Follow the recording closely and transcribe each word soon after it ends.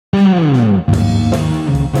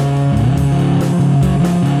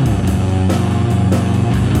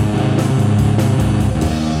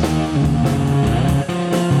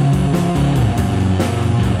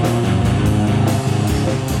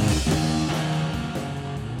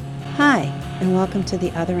Welcome to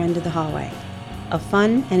The Other End of the Hallway, a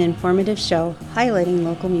fun and informative show highlighting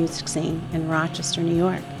local music scene in Rochester, New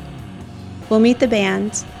York. We'll meet the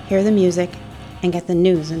bands, hear the music, and get the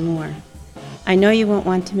news and more. I know you won't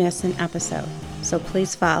want to miss an episode, so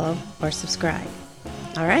please follow or subscribe.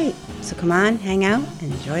 All right, so come on, hang out,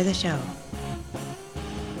 and enjoy the show.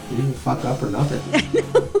 You didn't fuck up or nothing.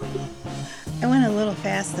 I went a little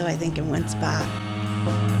fast, though, I think, in one spot.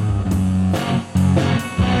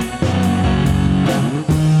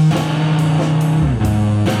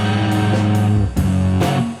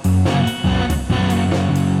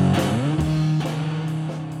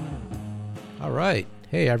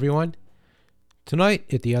 Hey everyone. Tonight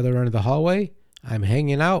at the other end of the hallway, I'm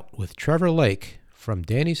hanging out with Trevor Lake from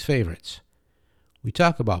Danny's Favorites. We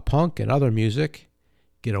talk about punk and other music,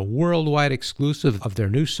 get a worldwide exclusive of their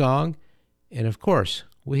new song, and of course,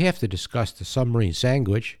 we have to discuss the submarine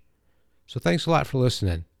sandwich. So thanks a lot for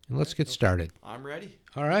listening, and let's get started. I'm ready.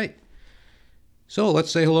 All right. So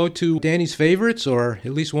let's say hello to Danny's Favorites, or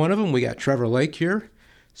at least one of them. We got Trevor Lake here,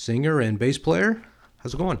 singer and bass player.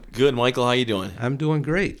 How's it going? Good, Michael. How you doing? I'm doing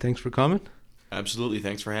great. Thanks for coming. Absolutely.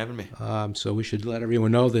 Thanks for having me. So we should let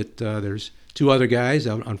everyone know that there's two other guys.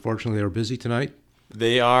 Unfortunately, they were busy tonight.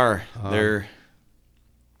 They are. They're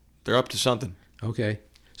up to something. Okay.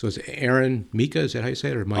 So it's Aaron Mika, is that how you say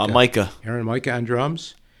it? Or Micah? Micah. Aaron Micah on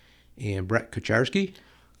drums. And Brett Kucharski.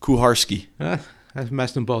 Kuharski. I've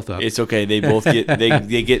messed them both up. It's okay. They both get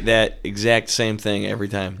they get that exact same thing every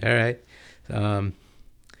time. All right.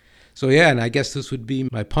 So yeah, and I guess this would be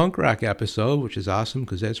my punk rock episode, which is awesome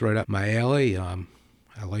because that's right up my alley. I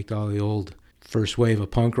liked all the old first wave of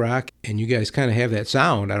punk rock, and you guys kind of have that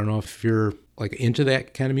sound. I don't know if you're like into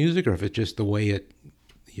that kind of music or if it's just the way it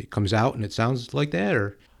comes out and it sounds like that,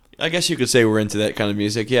 or... I guess you could say we're into that kind of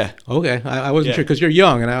music, yeah. Okay, I wasn't sure because you're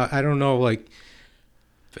young, and I don't know like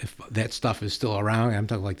if that stuff is still around. I'm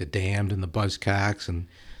talking like the Damned and the Buzzcocks and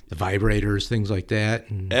the Vibrators, things like that.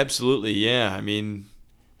 And... Absolutely, yeah. I mean...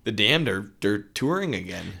 The Damned they're touring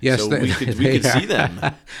again. Yes, so we could see them.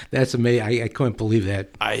 That's amazing. I couldn't believe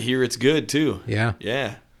that. I hear it's good too. Yeah.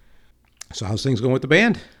 Yeah. So how's things going with the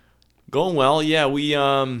band? Going well. Yeah, we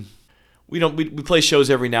play shows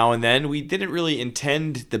every now and then. We didn't really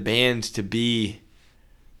intend the band to be.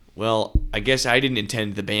 Well, I guess I didn't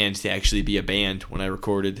intend the band to actually be a band when I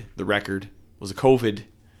recorded the record. It was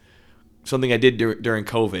something I did during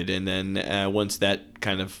COVID, and then once that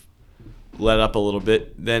kind of let up a little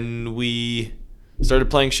bit, then we started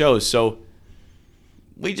playing shows. So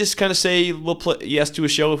we just kind of say we'll play yes to a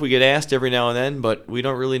show if we get asked every now and then, but we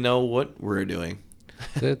don't really know what we're doing.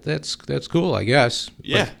 That's cool, I guess.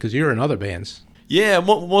 Yeah, because you're in other bands. Yeah,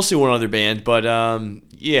 mostly one other band, but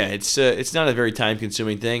yeah, it's not a very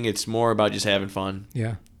time-consuming thing. It's more about just having fun.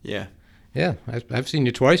 Yeah. Yeah. Yeah, I've seen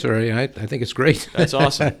you twice already, and I think it's great. That's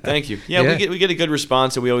awesome. Thank you. Yeah, we get a good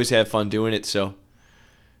response, and we always have fun doing it. So.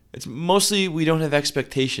 It's mostly we don't have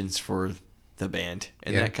expectations for the band,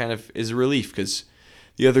 and that kind of is a relief because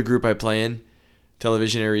the other group I play in,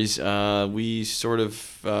 Televisionaries, we sort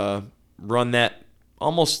of run that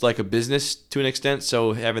almost like a business to an extent,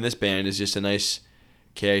 so having this band is just a nice,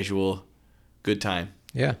 casual, good time.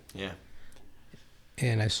 Yeah. Yeah.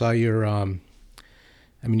 And I saw your,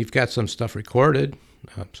 you've got some stuff recorded,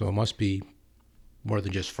 so it must be more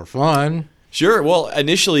than just for fun. Sure. Well,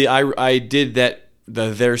 initially I did that.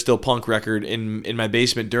 They're Still Punk record in my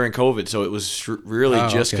basement during COVID, so it was really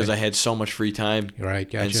just because I had so much free time, right?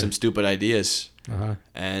 Gotcha. And some stupid ideas, uh-huh.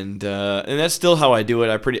 And that's still how I do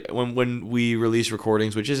it. When we release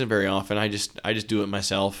recordings, which isn't very often, I just do it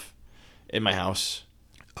myself in my house.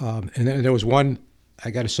 And then there was one.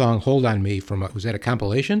 I got a song "Hold on Me" from was that a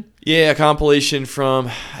compilation? Yeah, a compilation from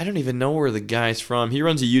I don't even know where the guy's from. He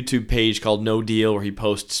runs a YouTube page called No Deal where he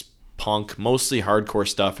posts punk, mostly hardcore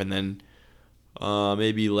stuff, and then.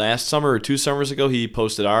 Maybe last summer or 2 summers ago, he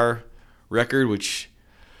posted our record, which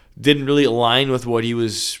didn't really align with what he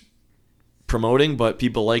was promoting, but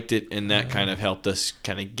people liked it, and that kind of helped us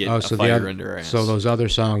kind of get a fire under our ass. So those other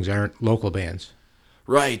songs aren't local bands?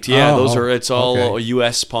 Right, yeah. It's all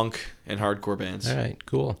U.S. punk and hardcore bands. All right,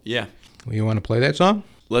 cool. Yeah. Well, you want to play that song?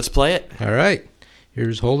 Let's play it. All right.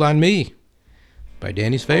 Here's Hold On Me by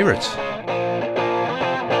Danny's Favorites.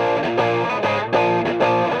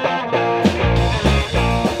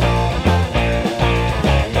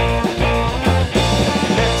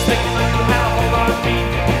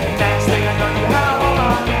 Next thing I know, you have hold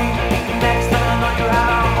on me.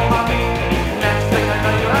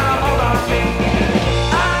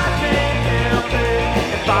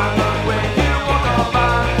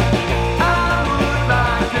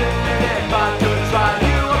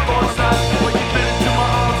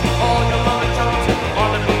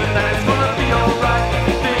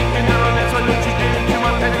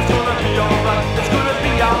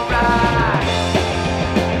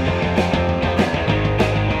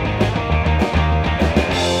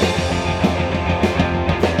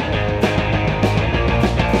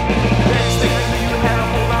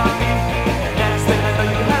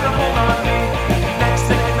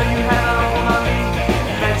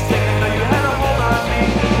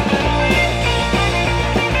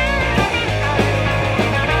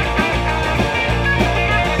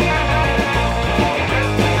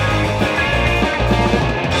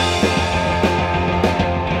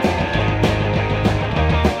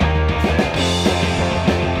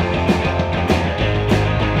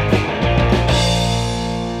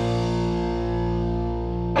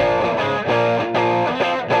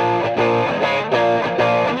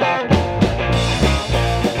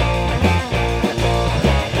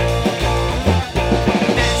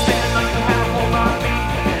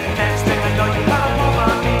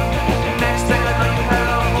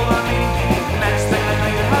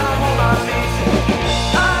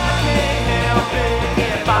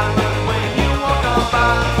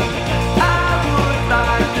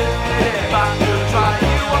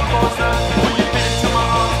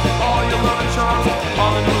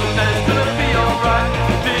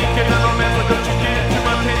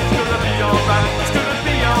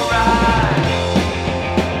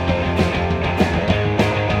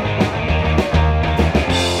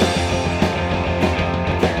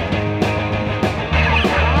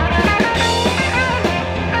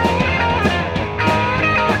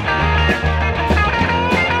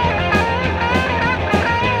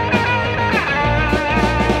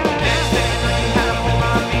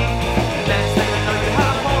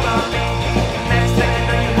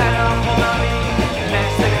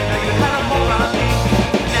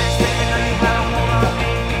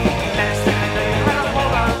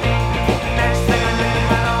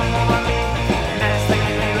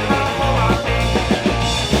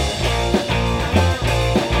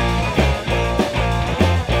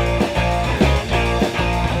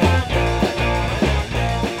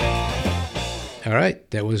 All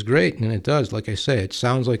right, that was great, and it does. Like I say, it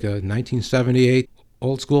sounds like a 1978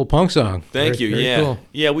 old school punk song. Thank you. Very Yeah, cool.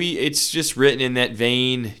 yeah. It's just written in that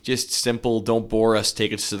vein, just simple. Don't bore us.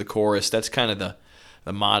 Take us to the chorus. That's kind of the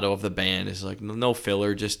motto of the band. Is like no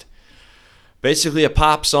filler. Just basically a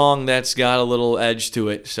pop song that's got a little edge to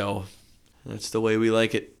it. So that's the way we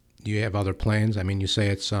like it. Do you have other plans? I mean, you say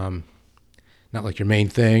it's not like your main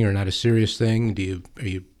thing or not a serious thing. Are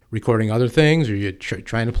you recording other things, or are you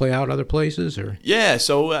trying to play out other places, or? Yeah,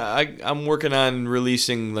 so I'm working on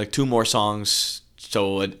releasing like 2 more songs.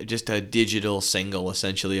 So just a digital single,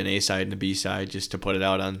 essentially an A-side and a B-side, just to put it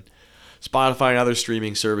out on Spotify and other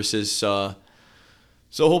streaming services. So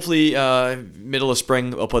hopefully middle of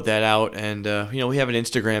spring I'll put that out, and we have an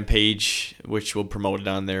Instagram page which will promote it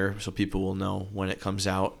on there so people will know when it comes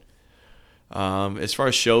out. As far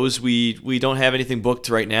as shows, we don't have anything booked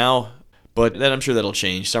right now. But then I'm sure that'll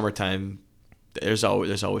change. Summertime, there's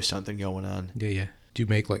always something going on. Yeah. Do you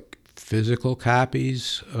make like physical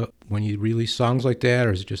copies when you release songs like that,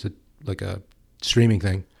 or is it just like a streaming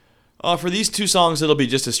thing? For these 2 songs, it'll be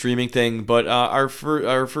just a streaming thing. But our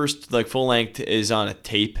first like full length is on a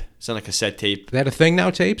tape. It's on a cassette tape. Is that a thing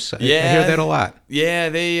now? Tapes? Yeah, I hear that a lot. Yeah,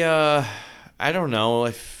 they. I don't know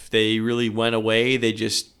if they really went away. They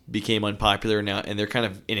just became unpopular now, and they're kind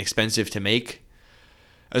of inexpensive to make,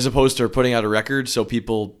 as opposed to putting out a record. So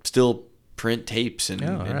people still print tapes and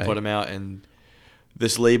put them out. And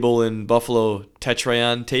this label in Buffalo,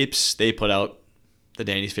 Tetrayon Tapes, they put out the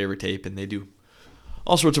Danny's Favorite tape, and they do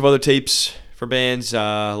all sorts of other tapes for bands,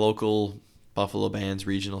 local Buffalo bands,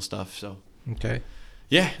 regional stuff. So okay,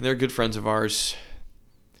 yeah, they're good friends of ours.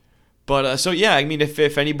 But so yeah, I mean,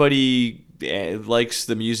 if anybody likes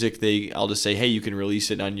the music, I'll just say, hey, you can release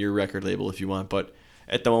it on your record label if you want. But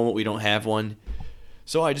at the moment, we don't have one.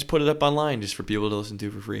 So I just put it up online just for people to listen to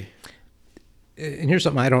for free. And here's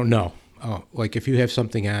something I don't know. Like if you have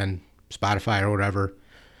something on Spotify or whatever,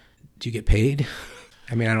 do you get paid?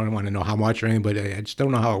 I mean, I don't want to know how much or anything, but I just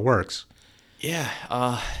don't know how it works. Yeah,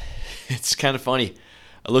 it's kind of funny.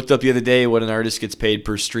 I looked up the other day what an artist gets paid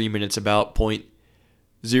per stream, and it's about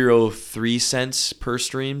 0.03 cents per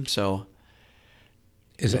stream. So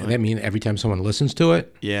does that mean every time someone listens to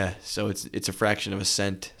it? Yeah, so it's a fraction of a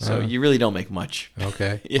cent. So you really don't make much.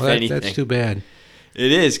 Okay, if well, anything. That's too bad.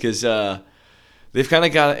 It is, because they've kind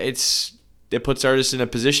of got it puts artists in a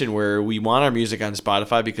position where we want our music on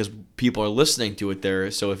Spotify because people are listening to it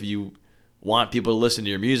there. So if you want people to listen to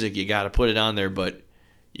your music, you got to put it on there, but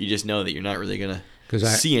you just know that you're not really going to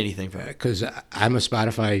see anything from it. Because I'm a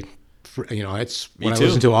Spotify, it's what I too.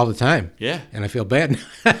 listen to all the time. Yeah. And I feel bad.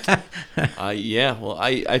 Yeah, well,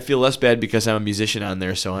 I feel less bad because I'm a musician on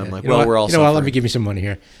there, so I'm like, we're all suffering. let me give you some money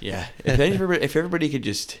here. Yeah. If everybody could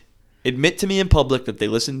just admit to me in public that they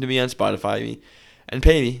listen to me on Spotify and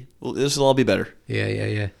pay me, well, this will all be better.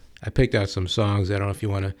 Yeah. I picked out some songs. I don't know if you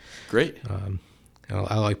want to. Great.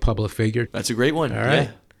 I like Public Figure. That's a great one. All right.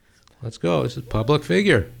 Yeah. Let's go. This is Public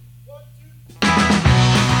Figure. I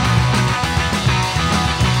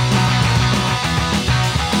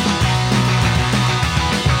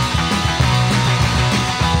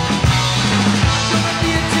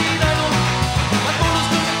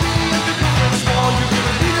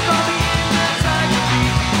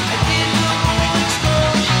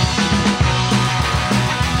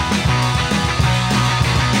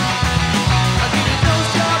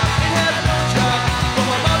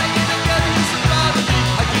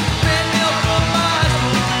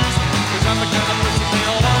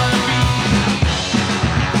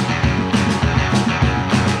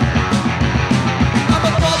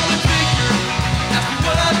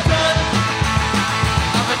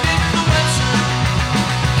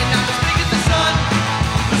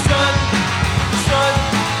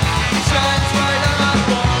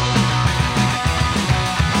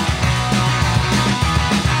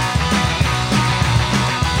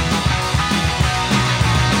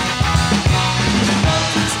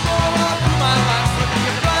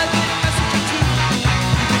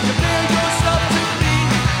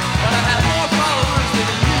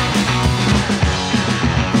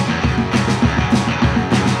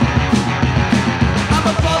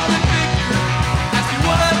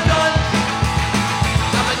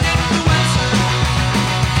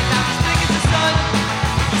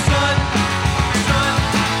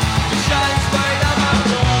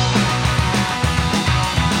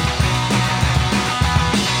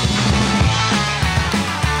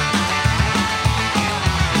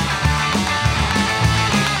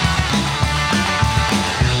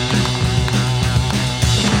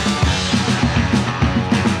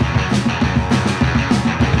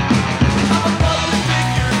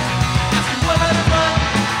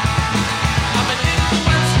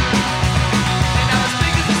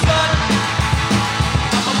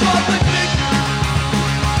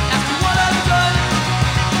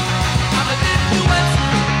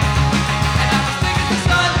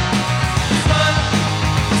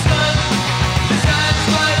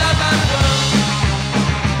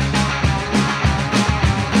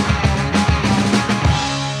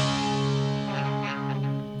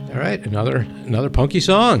another punky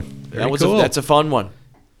song. Very cool. That's a fun one.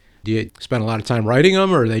 Do you spend a lot of time writing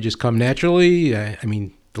them, or they just come naturally? I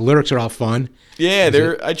mean, the lyrics are all fun.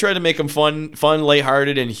 Yeah, I try to make them fun,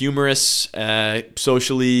 lighthearted, and humorous,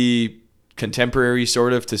 socially contemporary,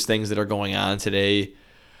 sort of, to things that are going on today,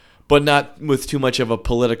 but not with too much of a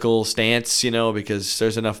political stance, because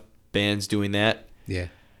there's enough bands doing that. Yeah.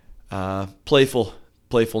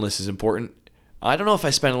 Playfulness is important. I don't know if I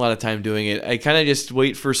spend a lot of time doing it. I kind of just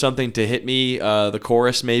wait for something to hit me, the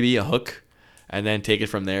chorus, maybe a hook, and then take it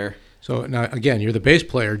from there. So now, again, you're the bass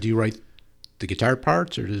player. Do you write the guitar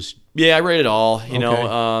parts, or just? Yeah, I write it all.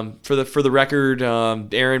 Okay. For the record,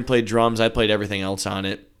 Aaron played drums. I played everything else on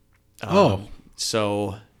it.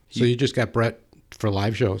 So you just got Brett for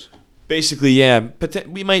live shows? Basically, yeah.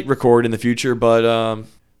 We might record in the future, but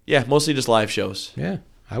yeah, mostly just live shows. Yeah,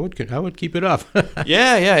 I would keep it up.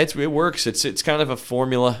 yeah, it works. It's kind of a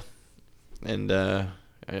formula, and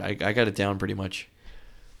I got it down pretty much.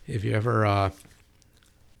 Have you ever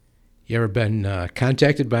been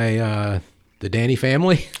contacted by the Danny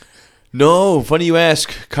family? No, funny you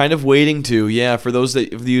ask. Kind of waiting to. Yeah, for those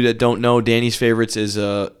of you that don't know, Danny's Favorites is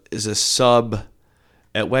a sub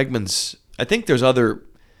at Wegmans. I think there's other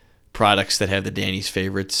products that have the Danny's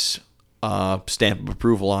Favorites stamp of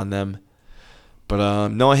approval on them. But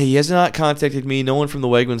no, he has not contacted me. No one from the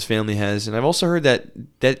Wegmans family has. And I've also heard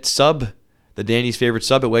that sub, the Danny's Favorite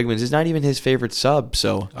sub at Wegmans, is not even his favorite sub.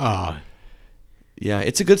 So, yeah,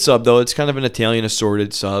 it's a good sub, though. It's kind of an Italian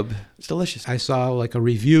assorted sub. It's delicious. I saw like a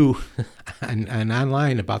review on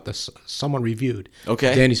online about this. Someone reviewed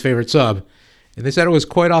Danny's Favorite sub, and they said it was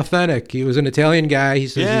quite authentic. He was an Italian guy. He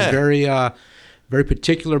says he's very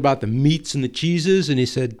particular about the meats and the cheeses, and he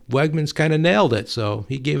said Wegmans kind of nailed it, so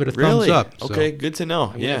he gave it a thumbs up. So okay, good to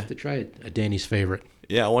know. I have to try a Danny's Favorite.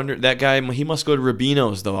 Yeah, I wonder, that guy, he must go to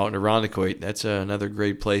Rubino's, though, out in Irondequoit. That's another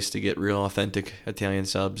great place to get real authentic Italian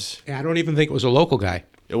subs. Yeah, I don't even think it was a local guy.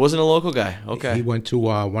 It wasn't a local guy. Okay. He went to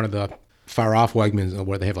one of the far-off Wegmans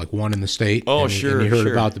where they have like one in the state. Oh, and sure, he heard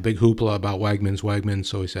about the big hoopla about Wegmans,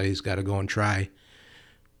 so he said he's got to go and try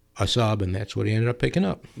a sub, and that's what he ended up picking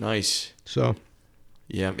up. Nice. So,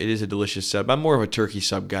 yeah, it is a delicious sub. I'm more of a turkey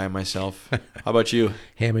sub guy myself. How about you?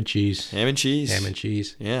 Ham and cheese. Ham and cheese. Ham and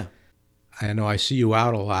cheese. Yeah. I know I see you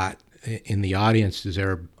out a lot in the audience.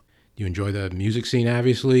 Do you enjoy the music scene,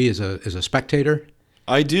 obviously, as a spectator?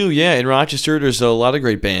 I do, yeah. In Rochester, there's a lot of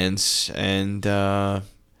great bands, and I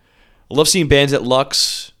love seeing bands at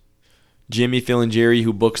Lux. Jimmy, Phil, and Jerry,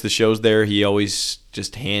 who books the shows there, he always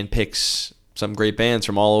just handpicks some great bands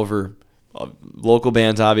from all over. Local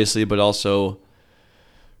bands, obviously, but also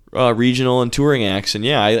regional and touring acts. And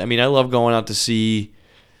yeah, I mean, I love going out to see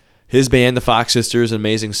his band, the Fox Sisters, an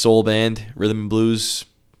amazing soul band, rhythm and blues,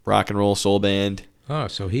 rock and roll soul band. Oh,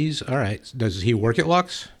 so he's all right. Does he work at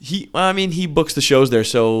Lux? He books the shows there,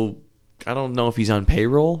 so I don't know if he's on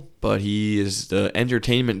payroll, but he is the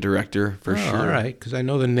entertainment director for sure. All right, because I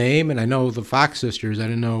know the name and I know the Fox Sisters. I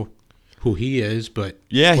didn't know who he is, but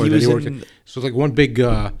yeah, he was. So it's like one big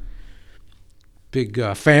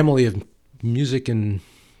family of music, and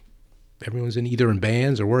everyone's either in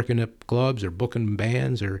bands or working at clubs or booking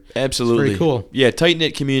bands or. Absolutely, it's very cool. Yeah, tight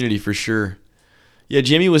knit community for sure. Yeah,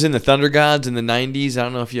 Jimmy was in the Thunder Gods in the 90s. I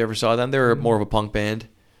don't know if you ever saw them. They were more of a punk band.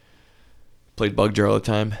 Played Bug Jar all the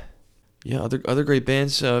time. Yeah, other great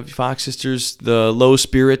bands. Fox Sisters, the Low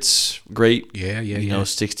Spirits, great. Yeah.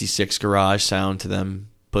 66 garage sound to them.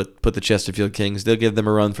 Put the Chesterfield Kings. They'll give them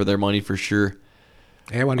a run for their money for sure.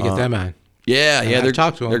 Hey, I want to get them on. Yeah, I've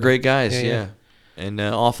talked to them. They're great guys, yeah. And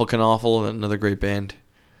Awful Can Awful, another great band.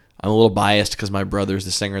 I'm a little biased because my brother's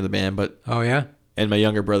the singer of the band, but... Oh, yeah? And my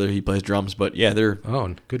younger brother, he plays drums, but yeah, they're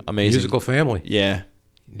good, amazing musical family. Yeah.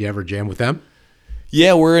 Do you ever jam with them?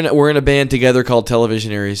 Yeah, we're in a band together called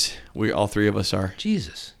Televisionaries. We all three of us are.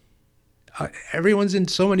 Jesus, everyone's in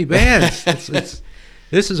so many bands.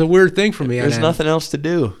 This is a weird thing for me. There's nothing else to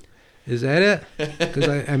do. Is that it? Because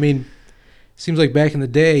I mean, it seems like back in the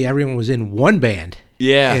day, everyone was in one band.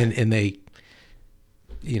 Yeah, and they,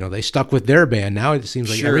 they stuck with their band. Now it seems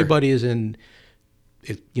like everybody is in.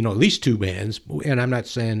 At least two bands, and I'm not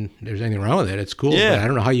saying there's anything wrong with it. It's cool, but I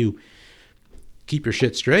don't know how you keep your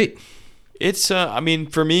shit straight. It's,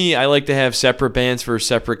 for me, I like to have separate bands for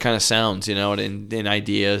separate kind of sounds, and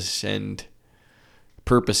ideas and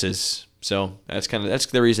purposes. So that's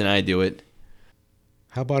the reason I do it.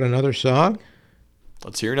 How about another song?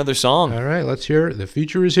 Let's hear another song. All right, let's hear it. The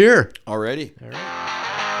Future is Here. Already. All right.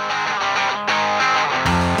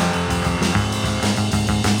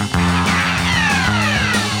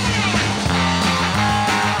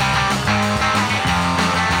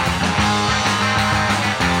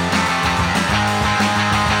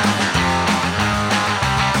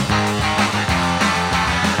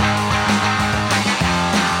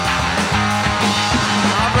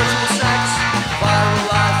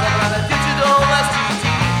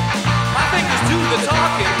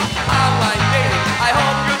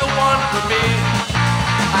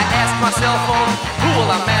 cell phone. Who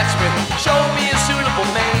will I match with? Show me a suitable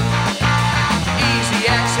name. Easy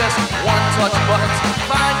access, one-touch buttons.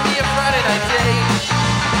 Find me a Friday night date.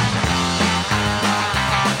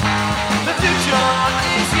 The future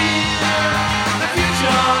is here. The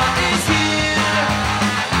future is here.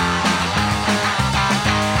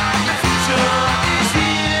 The future is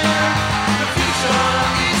here. The future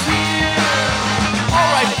is here. All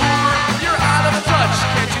right, boomer, you're out of touch.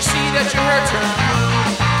 Can't you see that your hair turned blue?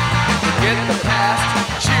 Forget the past.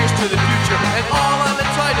 Cheers to the future and all I'm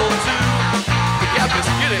entitled to. The gap is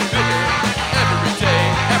getting bigger every day.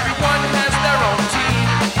 Everyone has their own team.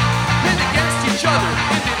 Pinned against each other,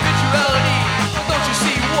 individuality. Well, don't you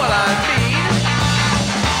see what I mean?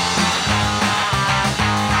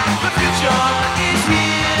 The future is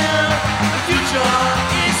here. The future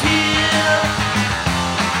is here.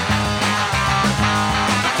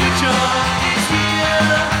 The future is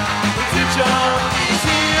here. The future is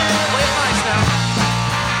here. Play it nice now.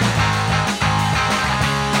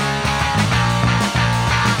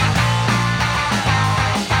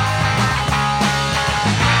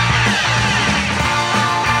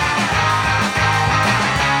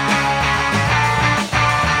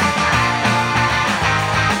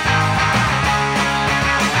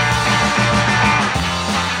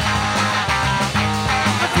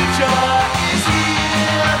 The future is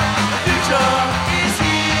here. The future is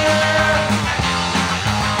here.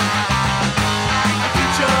 The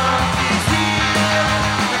future is here.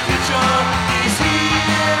 The future is here.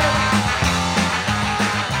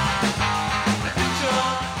 The future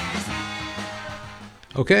is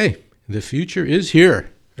here. Okay, the future is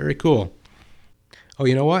here. Very cool. Oh,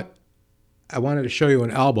 you know what? I wanted to show you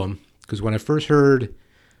an album because when I first heard,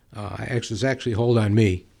 it was actually Hold On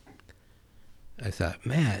Me. I thought,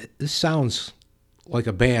 man, this sounds like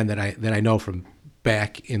a band that I know from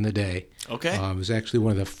back in the day. Okay. It was actually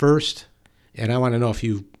one of the first, and I want to know if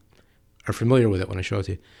you are familiar with it when I show it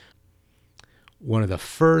to you. One of the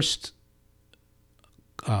first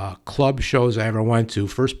club shows I ever went to,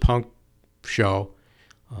 first punk show,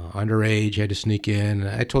 underage, had to sneak in.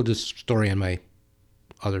 I told this story on my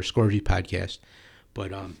other Scorvy podcast,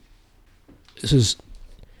 but this is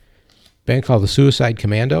a band called the Suicide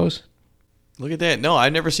Commandos. Look at that. No,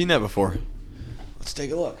 I've never seen that before. Let's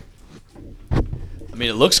take a look. I mean,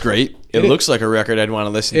 it looks great. It looks like a record I'd want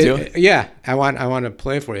to listen to. Yeah, I want to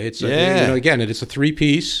play it for you. It's again, it's a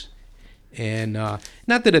 3-piece, and not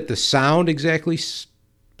that the sound exactly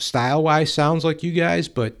style wise sounds like you guys,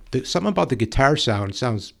 but something about the guitar sound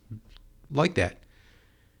sounds like that.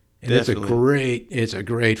 And Definitely. it's a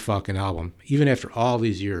great fucking album, even after all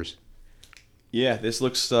these years. Yeah, this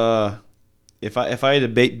looks. If I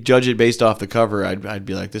had to judge it based off the cover, I'd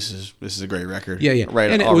be like, this is a great record. Yeah.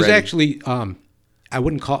 Right. And it already. was actually, I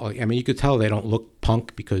wouldn't call it. I mean, you could tell they don't look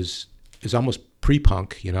punk because it's almost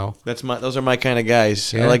pre-punk, you know. Those are my kind of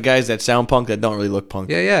guys. Yeah. I like guys that sound punk that don't really look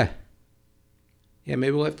punk. Yeah.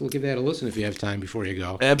 Maybe we'll have to give that a listen if you have time before you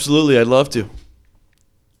go. Absolutely, I'd love to.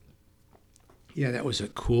 Yeah, that was a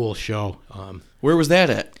cool show. Where was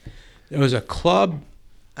that at? There was a club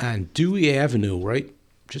on Dewey Avenue, right,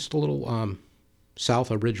 just a little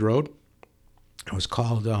south of Ridge Road. It was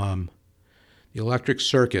called the Electric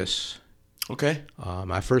Circus. Okay.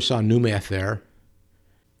 I first saw New Math there,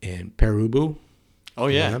 and Perubu. Oh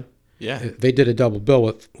yeah. Yeah. They did a double bill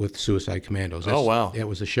with Suicide Commandos. Oh wow. That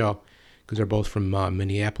was a show because they're both from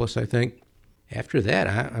Minneapolis, I think. After that,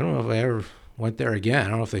 I don't know if I ever went there again. I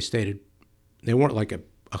don't know if they stayed. They weren't like a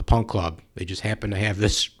punk club. They just happened to have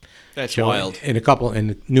this. That's show. wild.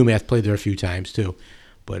 And New Math played there a few times too,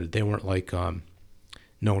 but they weren't like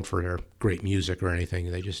known for their great music or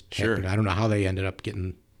anything. They just happened. I don't know how they ended up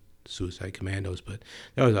getting Suicide Commandos, but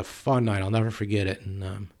that was a fun night. I'll never forget it. And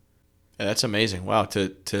Yeah, that's amazing. Wow,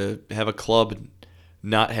 to have a club and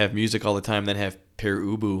not have music all the time, then have Per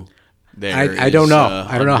Ubu there. I don't know.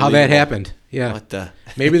 I don't know how that happened. Yeah, What the?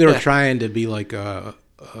 maybe they were trying to be like a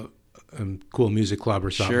cool music club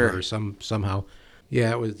or something, Sure. or somehow. Yeah,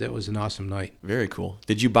 that was an awesome night. Very cool.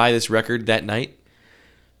 Did you buy this record that night?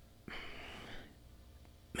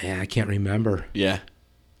 Man, I can't remember, Yeah.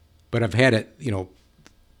 but I've had it,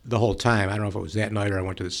 the whole time. I don't know if it was that night or I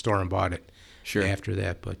went to the store and bought it. Sure. After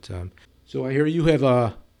that, but so I hear you have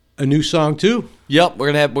a new song too. Yep,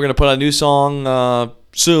 we're gonna put out a new song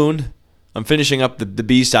soon. I'm finishing up the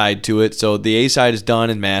B side to it, so the A side is done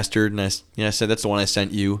and mastered. And I said that's the one I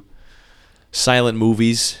sent you. Silent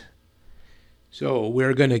Movies. So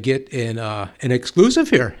we're gonna get an exclusive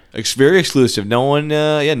here. It's very exclusive. No one.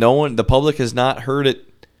 The public has not heard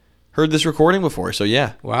it heard this recording before. So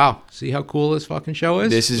yeah, Wow. See how cool this fucking show is?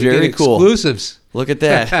 This is We very get cool. Exclusives. look at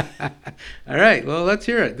that. All right. Well, let's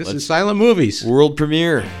hear it. This is Silent Movies. World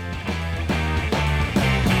premiere.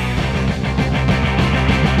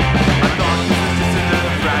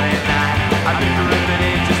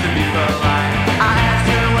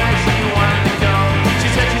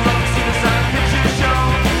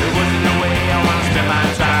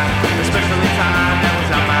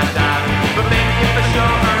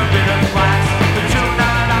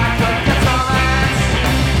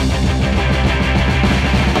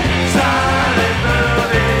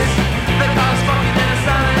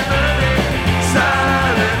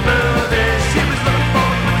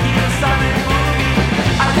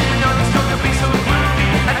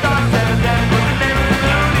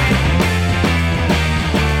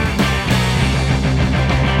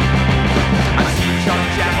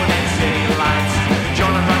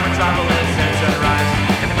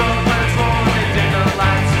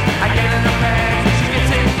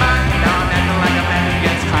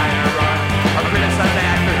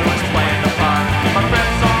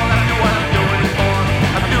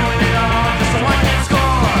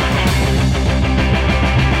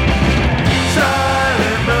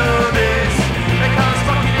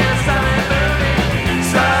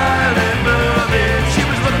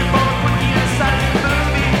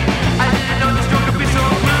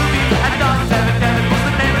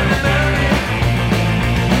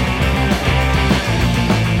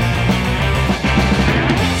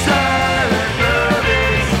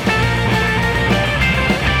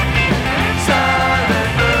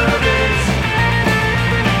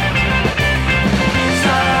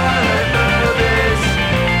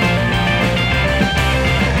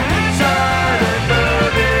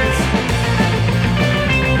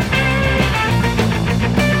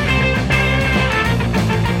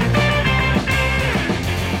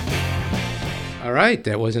 All right.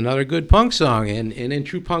 That was another good punk song. And in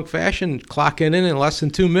true punk fashion, clocking in less than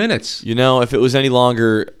 2 minutes. You know, if it was any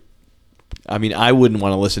longer, I mean, I wouldn't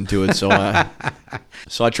want to listen to it. So,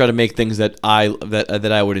 so I try to make things that I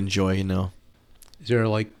would enjoy. You know. Is there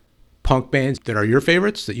like punk bands that are your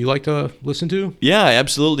favorites that you like to listen to? Yeah,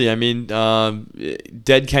 absolutely. I mean,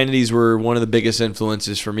 Dead Kennedys were one of the biggest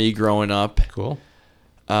influences for me growing up. Cool.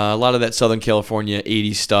 A lot of that Southern California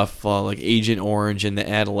 80s stuff, like Agent Orange and the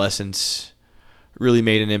Adolescents, really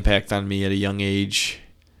made an impact on me at a young age.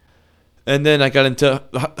 And then I got into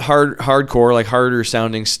hardcore, like harder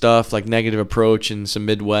sounding stuff, like Negative Approach and some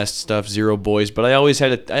Midwest stuff, Zero Boys. But I always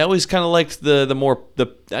kind of liked the more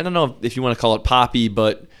I don't know if you want to call it poppy,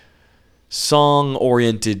 but song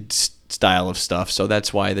oriented style of stuff. So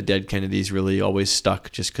that's why the Dead Kennedys really always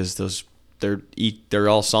stuck, just because they're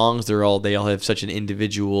all songs. They all have such an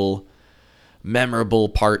individual, memorable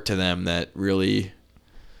part to them that really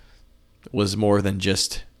was more than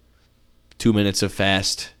just 2 minutes of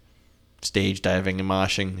fast stage diving and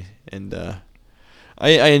moshing. And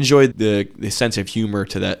I enjoyed the sense of humor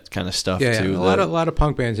to that kind of stuff too. A lot of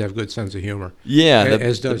punk bands have good sense of humor. Yeah,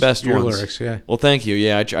 as the does best your ones. lyrics. Yeah. Well, thank you.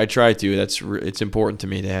 Yeah, I try to. It's important to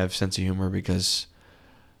me to have sense of humor, because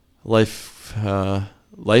life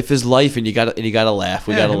is life, and you gotta laugh.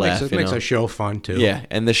 We gotta laugh. It makes a show fun too. Yeah,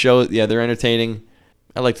 and the show, they're entertaining.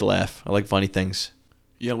 I like to laugh. I like funny things.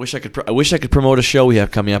 Yeah, I wish I could promote a show we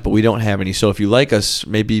have coming up, but we don't have any. So if you like us,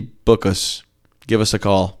 maybe book us. Give us a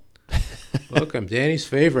call. Look, I'm Danny's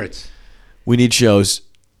favorites. We need shows.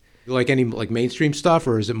 You like any like mainstream stuff,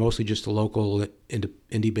 or is it mostly just the local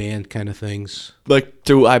indie band kind of things? Like,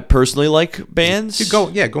 do I personally like bands?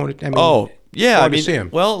 Going. I mean, yeah. I mean, see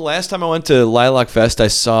 'em. well, last time I went to Lilac Fest,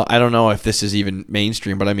 I don't know if this is even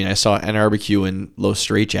mainstream, but I mean, I saw NRBQ and Los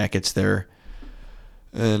Straitjackets there.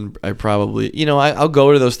 And I probably, I'll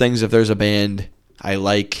go to those things if there's a band I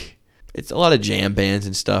like. It's a lot of jam bands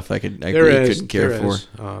and stuff I couldn't care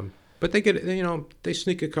for. But they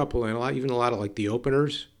sneak a couple in. A lot of like the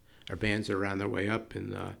openers are bands that are on their way up,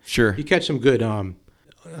 and Sure. you catch some good. I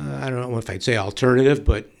don't know if I'd say alternative,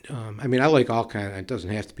 but I mean, I like all kind. It doesn't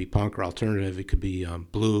have to be punk or alternative. It could be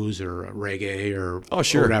blues or reggae or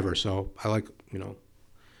whatever. So I like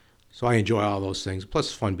so I enjoy all those things. Plus,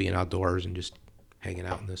 it's fun being outdoors and just hanging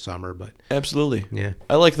out in the summer. But Absolutely. yeah,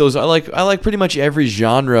 I like those. I like pretty much every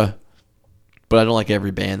genre, but I don't like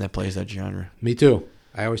every band that plays that genre. me too.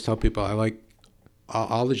 I always tell people I like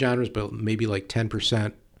all the genres, but maybe like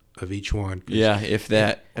 10% of each one. Yeah, if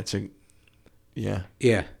that. That's a. Yeah.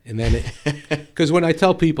 Yeah, and then because when I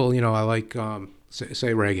tell people, I like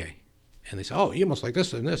say reggae, and they say, "Oh, you must like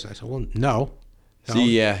this and this." I said, "Well, no."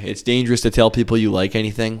 See, yeah, it's dangerous to tell people you like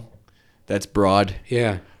anything. That's broad.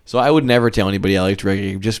 Yeah. So I would never tell anybody I liked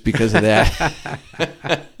reggae just because of that.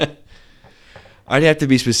 I'd have to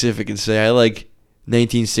be specific and say I like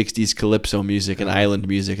 1960s calypso music and island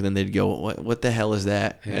music, and then they'd go, "What the hell is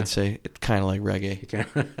that?" And I'd say it's kind of like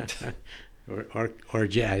reggae. or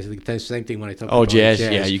jazz. Like the same thing when I talk Oh, about jazz.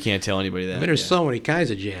 Yeah, you can't tell anybody that. I mean, there's so many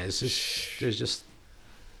kinds of jazz. There's just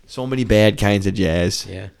so many bad kinds of jazz.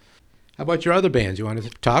 Yeah. How about your other bands? You want to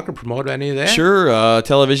talk or promote any of that? Sure.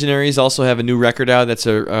 Televisionaries also have a new record out. That's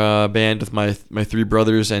a band with my three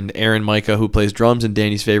brothers, and Aaron Micah, who plays drums in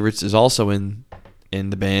Danny's Favorites, is also in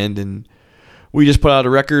the band. And we just put out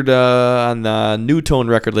a record on the New Tone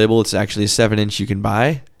record label. It's actually a 7-inch you can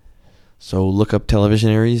buy. So look up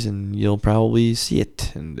Televisionaries, and you'll probably see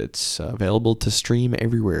it. And it's available to stream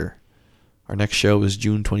everywhere. Our next show is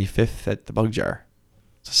June 25th at the Bug Jar.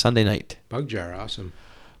 It's a Sunday night. Bug Jar, awesome.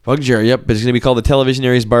 Bug Jar, yep. But it's going to be called the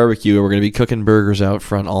Televisionaries Barbecue. We're going to be cooking burgers out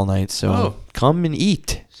front all night. So come and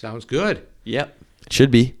eat. Sounds good. Yep. It should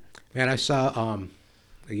be. Man, I saw,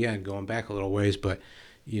 again, going back a little ways, but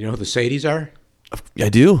you know who the Sadies are? I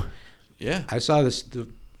do. Yeah. I saw the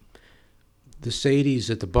Sadies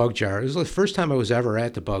at the Bug Jar. It was the first time I was ever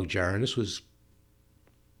at the Bug Jar, and this was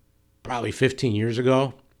probably 15 years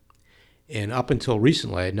ago. And up until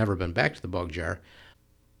recently, I had never been back to the Bug Jar.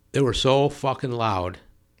 They were so fucking loud.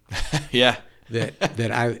 Yeah. that at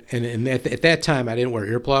that time I didn't wear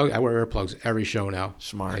earplugs. I wear earplugs every show now.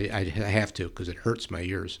 Smart. I have to because it hurts my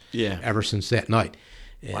ears. Yeah. Ever since that night.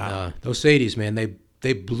 And, wow. Those Sadies, man,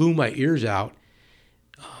 they blew my ears out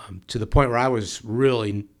to the point where I was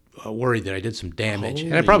really worried that I did some damage.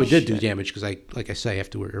 And I probably did do damage because like I say, I have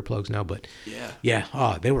to wear earplugs now. But yeah.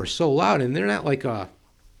 Oh, they were so loud, and they're not like a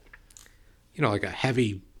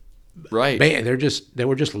heavy. Right. Band. They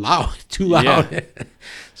were just loud, too loud. Yeah.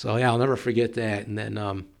 So yeah, I'll never forget that. And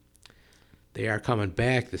then they are coming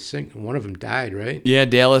back. One of them died, right? Yeah,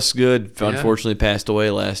 Dallas Good unfortunately passed away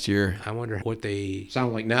last year. I wonder what they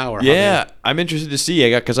sound like now. Or I'm interested to see.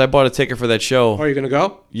 Because I bought a ticket for that show. Oh, are you gonna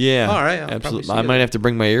go? Yeah. All right. Absolutely. I might have to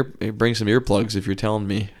bring some earplugs if you're telling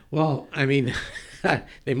me. Well, I mean,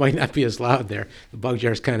 they might not be as loud there. The Bug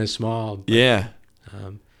Jar's kind of small. But, yeah.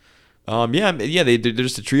 They're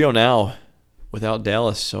just a trio now without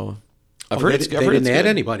Dallas. So I've heard they didn't add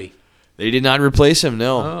anybody. They did not replace him,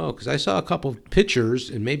 no. Oh, because I saw a couple pictures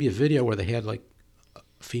and maybe a video where they had like a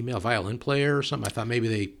female violin player or something. I thought maybe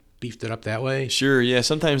they beefed it up that way. Sure, yeah.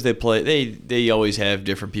 Sometimes they play. They always have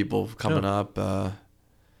different people coming up. But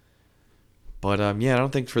I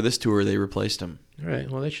don't think for this tour they replaced him. All right.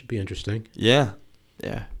 Well, that should be interesting. Yeah.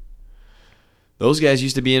 Those guys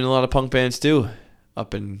used to be in a lot of punk bands too,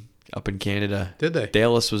 up in Canada. Did they?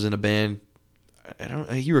 Dallas was in a band.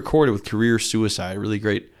 He recorded with Career Suicide, a really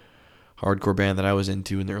great hardcore band that I was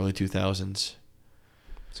into in the early 2000s.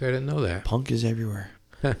 So I didn't know that. Punk is everywhere.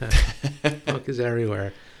 Punk is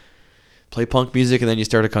everywhere. Play punk music and then you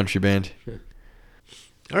start a country band.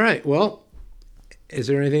 All right. Well, is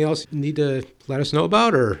there anything else you need to let us know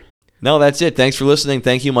about, or? No, that's it. Thanks for listening.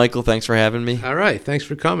 Thank you, Michael. Thanks for having me. All right. Thanks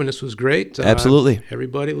for coming. This was great. Absolutely.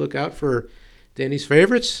 Everybody look out for Danny's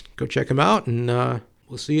Favorites. Go check them out, and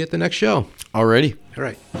we'll see you at the next show. Alrighty. All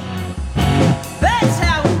right.